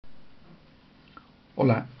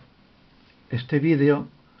Hola, este vídeo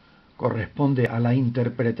corresponde a la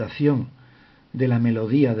interpretación de la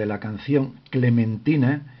melodía de la canción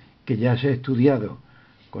Clementina, que ya se ha estudiado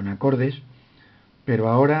con acordes, pero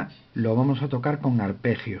ahora lo vamos a tocar con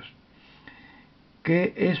arpegios.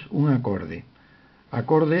 ¿Qué es un acorde?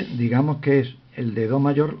 Acorde, digamos que es el de Do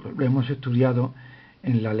mayor, lo hemos estudiado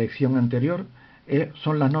en la lección anterior,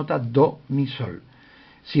 son las notas Do, Mi, Sol.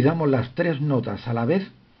 Si damos las tres notas a la vez,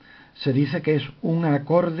 se dice que es un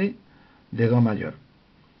acorde de Do mayor.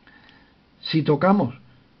 Si tocamos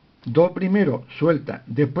Do primero suelta,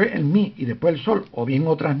 después el Mi y después el Sol, o bien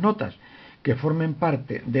otras notas que formen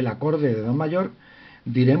parte del acorde de Do mayor,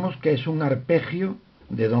 diremos que es un arpegio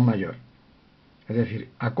de Do mayor. Es decir,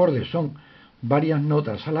 acordes son varias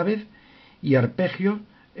notas a la vez y arpegios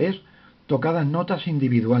es tocadas notas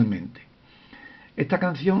individualmente. Esta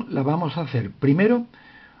canción la vamos a hacer primero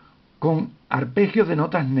con arpegios de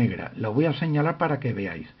notas negras. Lo voy a señalar para que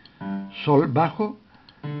veáis. Sol bajo,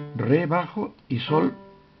 Re bajo y Sol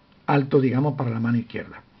alto, digamos, para la mano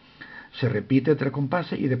izquierda. Se repite 3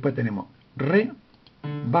 compases y después tenemos Re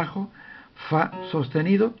bajo, Fa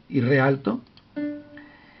sostenido y Re alto.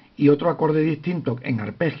 Y otro acorde distinto en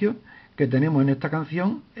arpegio que tenemos en esta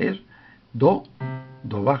canción es Do,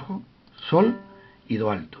 Do bajo, Sol y Do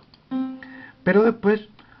alto. Pero después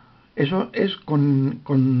eso es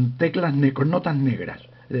con teclas, con notas negras.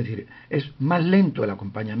 Es decir, es más lento el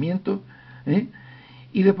acompañamiento,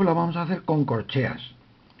 y después lo vamos a hacer con corcheas.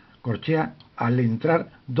 Corchea, al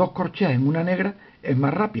entrar dos corcheas en una negra, es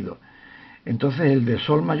más rápido. Entonces el de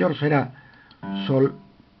Sol mayor será Sol,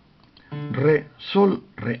 Re, Sol,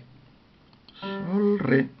 Re. Sol,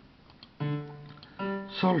 Re.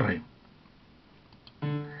 Sol, Re.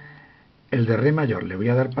 El de Re mayor, le voy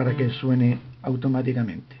a dar para que suene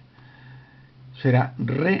automáticamente. Será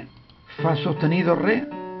Re, Fa sostenido, Re,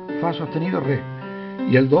 Fa sostenido, Re.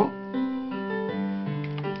 Y el Do,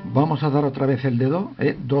 vamos a dar otra vez el de Do,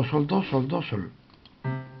 Do, Sol, Do, Sol, Do, Sol.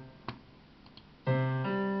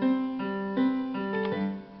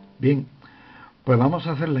 Bien, pues vamos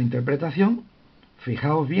a hacer la interpretación.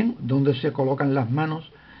 Fijaos bien dónde se colocan las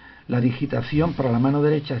manos. La digitación para la mano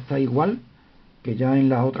derecha está igual que ya en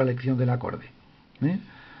la otra lección del acorde.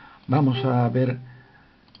 Vamos a ver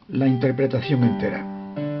la interpretación entera.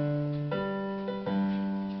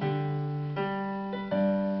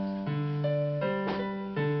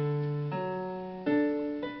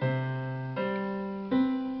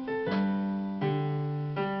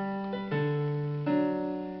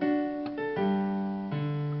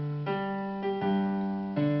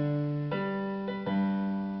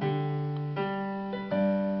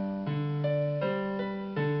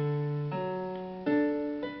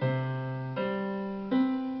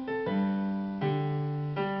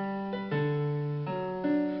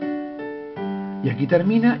 Y aquí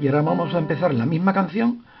termina, y ahora vamos a empezar la misma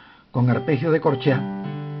canción con arpegio de corchea.